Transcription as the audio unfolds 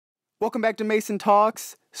Welcome back to Mason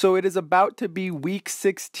Talks. So it is about to be week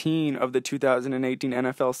 16 of the 2018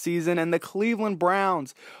 NFL season, and the Cleveland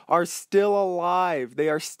Browns are still alive. They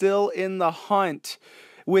are still in the hunt.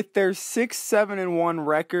 With their 6-7-1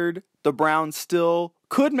 record, the Browns still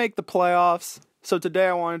could make the playoffs. So today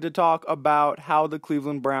I wanted to talk about how the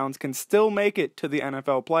Cleveland Browns can still make it to the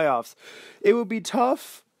NFL playoffs. It would be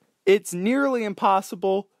tough. It's nearly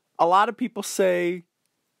impossible. A lot of people say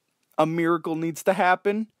a miracle needs to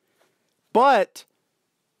happen. But,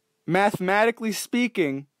 mathematically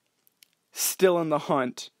speaking, still in the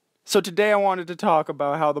hunt. So today I wanted to talk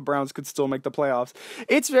about how the Browns could still make the playoffs.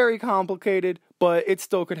 It's very complicated, but it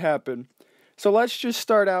still could happen. So let's just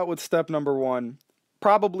start out with step number one.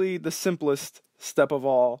 Probably the simplest step of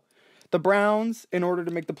all. The Browns, in order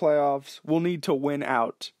to make the playoffs, will need to win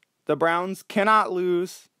out. The Browns cannot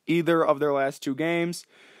lose either of their last two games.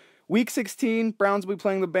 Week 16, Browns will be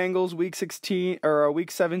playing the Bengals. Week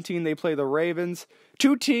 17, they play the Ravens.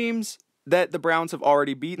 Two teams that the Browns have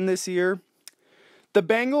already beaten this year. The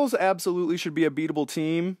Bengals absolutely should be a beatable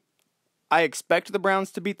team. I expect the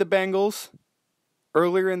Browns to beat the Bengals.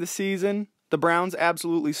 Earlier in the season, the Browns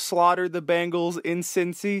absolutely slaughtered the Bengals in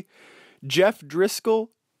Cincy. Jeff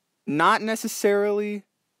Driscoll, not necessarily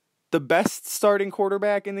the best starting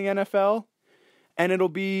quarterback in the NFL. And it'll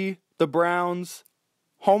be the Browns'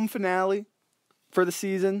 home finale for the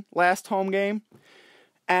season, last home game.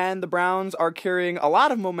 And the Browns are carrying a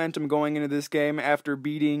lot of momentum going into this game after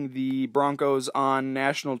beating the Broncos on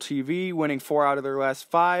national TV, winning 4 out of their last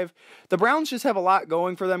 5. The Browns just have a lot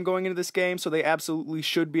going for them going into this game, so they absolutely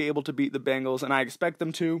should be able to beat the Bengals, and I expect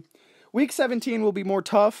them to. Week 17 will be more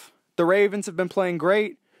tough. The Ravens have been playing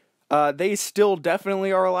great. They still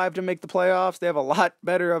definitely are alive to make the playoffs. They have a lot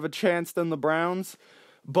better of a chance than the Browns.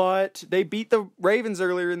 But they beat the Ravens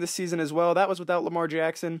earlier in the season as well. That was without Lamar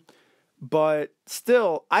Jackson. But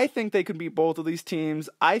still, I think they could beat both of these teams.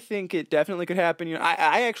 I think it definitely could happen.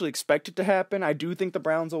 I actually expect it to happen. I do think the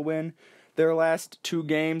Browns will win their last 2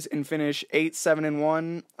 games and finish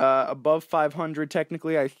 8-7-1, above 500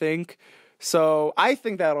 technically, I think. So I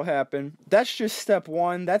think that'll happen. That's just step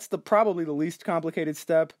one. That's probably the least complicated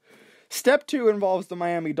step. Step 2 involves the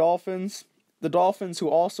Miami Dolphins. The Dolphins, who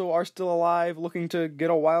also are still alive, looking to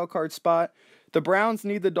get a wild card spot. The Browns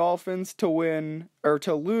need the Dolphins to win or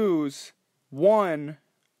to lose 1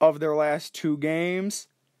 of their last 2 games.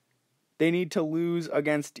 They need to lose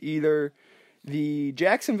against either the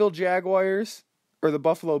Jacksonville Jaguars or the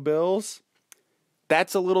Buffalo Bills.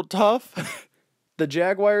 That's a little tough. The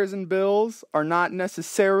Jaguars and Bills are not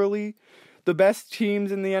necessarily the best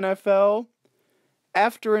teams in the NFL.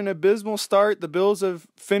 After an abysmal start, the Bills have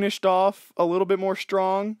finished off a little bit more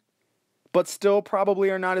strong, but still probably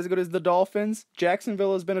are not as good as the Dolphins.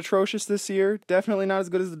 Jacksonville has been atrocious this year, definitely not as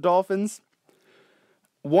good as the Dolphins.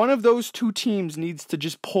 One of those 2 teams needs to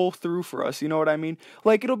just pull through for us, you know what I mean?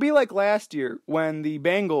 Like, it'll be like last year when the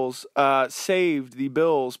Bengals saved the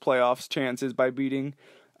Bills' playoffs chances by beating,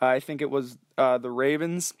 I think it was the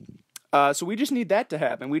Ravens. So we just need that to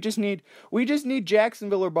happen. We just need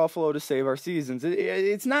Jacksonville or Buffalo to save our seasons.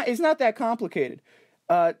 It's not that complicated.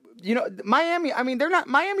 Miami. I mean,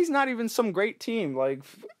 Miami's not even some great team. Like,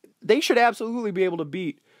 they should absolutely be able to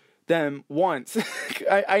beat them once.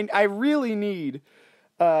 I really need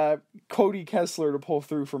Cody Kessler to pull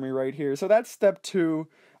through for me right here. So that's step 2.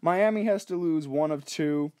 Miami has to lose 1 of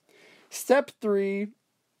 2. Step 3.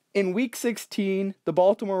 In Week 16, the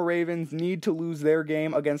Baltimore Ravens need to lose their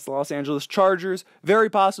game against the Los Angeles Chargers. Very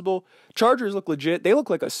possible. Chargers look legit. They look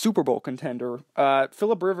like a Super Bowl contender.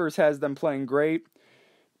 Phillip Rivers has them playing great.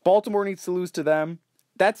 Baltimore needs to lose to them.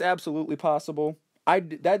 That's absolutely possible.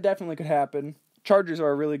 That definitely could happen. Chargers are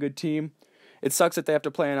a really good team. It sucks that they have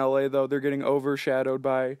to play in LA, though. They're getting overshadowed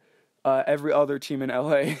by every other team in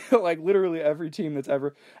LA. Like, literally every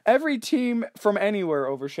team from anywhere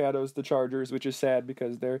overshadows the Chargers, which is sad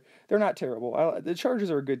because they're not terrible. The Chargers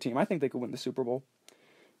are a good team. I think they could win the Super Bowl.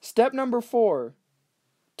 Step number 4,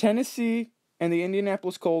 Tennessee and the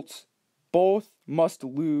Indianapolis Colts both must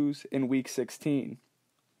lose in Week 16.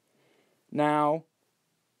 Now,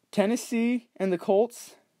 Tennessee and the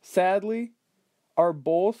Colts, sadly, are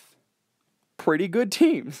both pretty good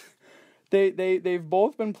teams. They've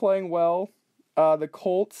both been playing well. The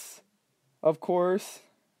Colts, of course,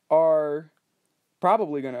 are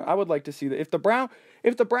probably gonna. I would like to see that if the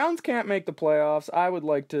Browns can't make the playoffs, I would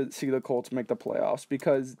like to see the Colts make the playoffs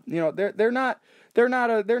because they're not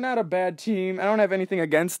a bad team. I don't have anything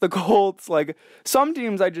against the Colts. Like, some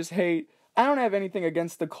teams I just hate. I don't have anything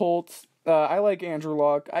against the Colts. I like Andrew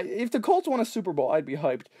Luck. If the Colts won a Super Bowl, I'd be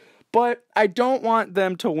hyped. But I don't want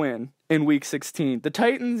them to win. in Week 16. The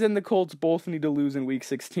Titans and the Colts both need to lose in Week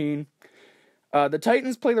 16. The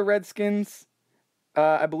Titans play the Redskins.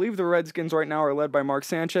 I believe the Redskins right now are led by Mark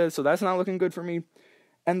Sanchez, so that's not looking good for me.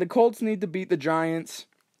 And the Colts need to beat the Giants.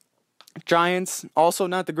 Giants, also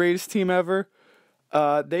not the greatest team ever.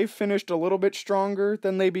 They finished a little bit stronger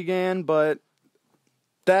than they began, but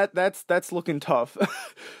that's looking tough.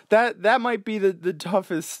 that might be the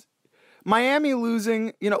toughest. Miami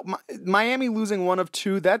losing, Miami losing one of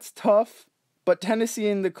two, that's tough. But Tennessee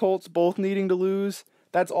and the Colts both needing to lose,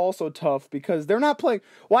 that's also tough because they're not playing.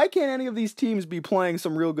 Why can't any of these teams be playing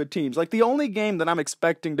some real good teams? Like, the only game that I'm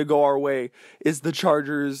expecting to go our way is the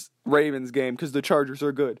Chargers-Ravens game because the Chargers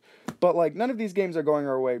are good. But, like, none of these games are going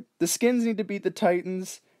our way. The Skins need to beat the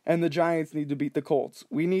Titans, and the Giants need to beat the Colts.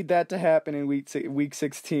 We need that to happen in Week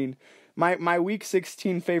 16. My Week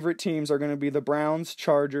 16 favorite teams are going to be the Browns,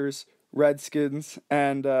 Chargers, Redskins,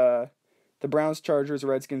 and the Browns, Chargers,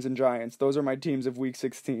 Redskins, and Giants. Those are my teams of Week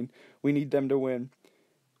 16. We need them to win.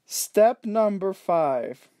 Step number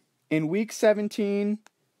 5. In Week 17,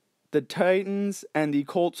 the Titans and the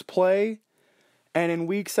Colts play. And in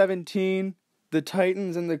Week 17, the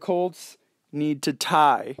Titans and the Colts need to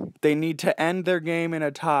tie. They need to end their game in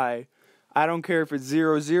a tie. I don't care if it's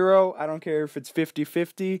 0-0. I don't care if it's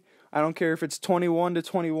 50-50. I don't care if it's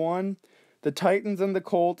 21-21. The Titans and the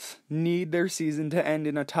Colts need their season to end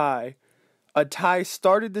in a tie. A tie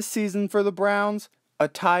started the season for the Browns. A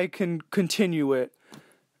tie can continue it.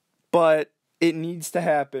 But it needs to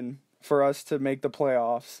happen for us to make the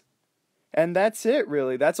playoffs. And that's it,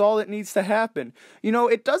 really. That's all that needs to happen.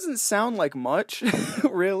 It doesn't sound like much,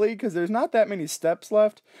 really, because there's not that many steps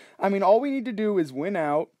left. I mean, all we need to do is win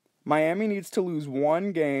out. Miami needs to lose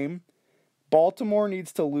one game. Baltimore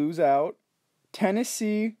needs to lose out.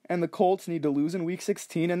 Tennessee and the Colts need to lose in Week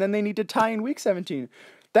 16, and then they need to tie in Week 17.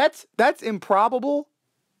 That's improbable.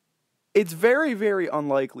 It's very, very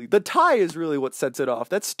unlikely. The tie is really what sets it off.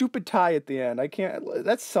 That stupid tie at the end.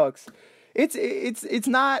 That sucks. It's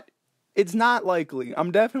not likely.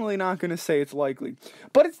 I'm definitely not going to say it's likely.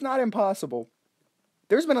 But it's not impossible.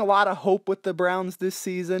 There's been a lot of hope with the Browns this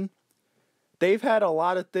season. They've had a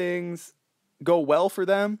lot of things go well for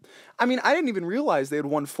them. I mean, I didn't even realize they had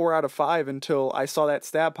won 4 out of 5 until I saw that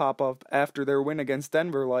stat pop up after their win against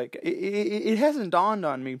Denver. Like, it hasn't dawned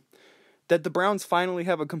on me that the Browns finally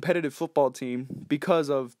have a competitive football team because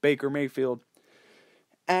of Baker Mayfield.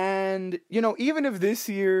 And, even if this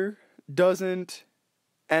year doesn't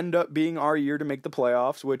end up being our year to make the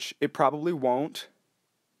playoffs, which it probably won't,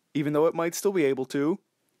 even though it might still be able to,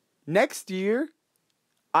 next year,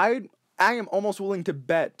 I am almost willing to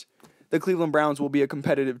bet the Cleveland Browns will be a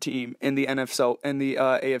competitive team in the NFL and the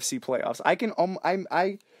AFC playoffs.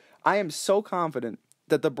 I am so confident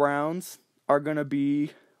that the Browns are going to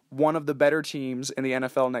be one of the better teams in the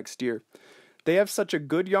NFL next year. They have such a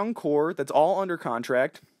good young core that's all under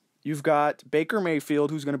contract. You've got Baker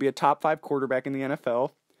Mayfield, who's going to be a top 5 quarterback in the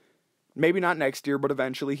NFL. Maybe not next year, but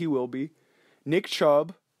eventually he will be. Nick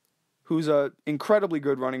Chubb, who's an incredibly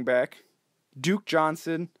good running back. Duke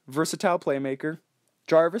Johnson, versatile playmaker.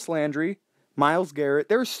 Jarvis, Landry, Myles, Garrett.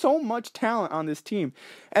 There's so much talent on this team,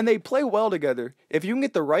 and they play well together. If you can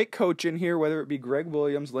get the right coach in here, whether it be Gregg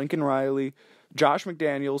Williams, Lincoln Riley, Josh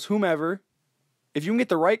McDaniels, whomever, if you can get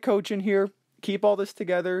the right coach in here, keep all this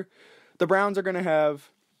together, the Browns are going to have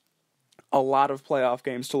a lot of playoff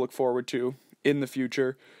games to look forward to in the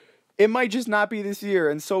future. It might just not be this year,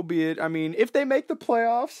 and so be it. I mean, if they make the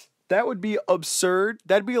playoffs, that would be absurd.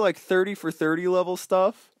 That'd be like 30 for 30 level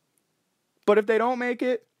stuff. But if they don't make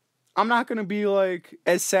it, I'm not going to be like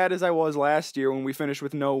as sad as I was last year when we finished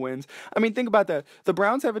with no wins. I mean, think about that. The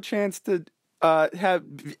Browns have a chance to have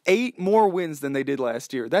 8 more wins than they did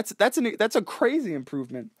last year. That's a crazy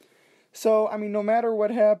improvement. So, I mean, no matter what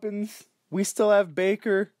happens, we still have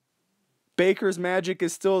Baker. Baker's magic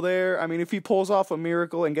is still there. I mean, if he pulls off a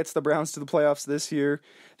miracle and gets the Browns to the playoffs this year,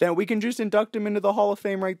 then we can just induct him into the Hall of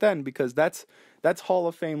Fame right then, because that's Hall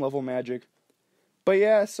of Fame level magic. But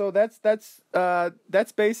yeah, so that's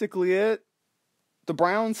basically it. The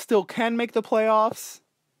Browns still can make the playoffs.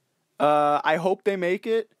 I hope they make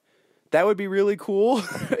it. That would be really cool.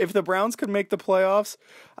 If the Browns could make the playoffs,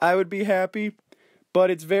 I would be happy.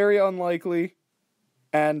 But it's very unlikely.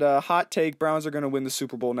 And hot take, Browns are going to win the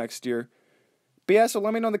Super Bowl next year. But yeah, so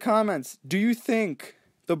let me know in the comments. Do you think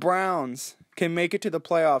the Browns can make it to the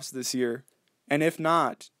playoffs this year? And if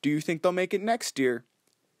not, do you think they'll make it next year?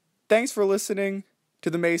 Thanks for listening to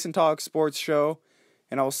the Mason Talk Sports Show,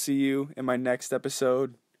 and I'll see you in my next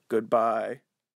episode. Goodbye.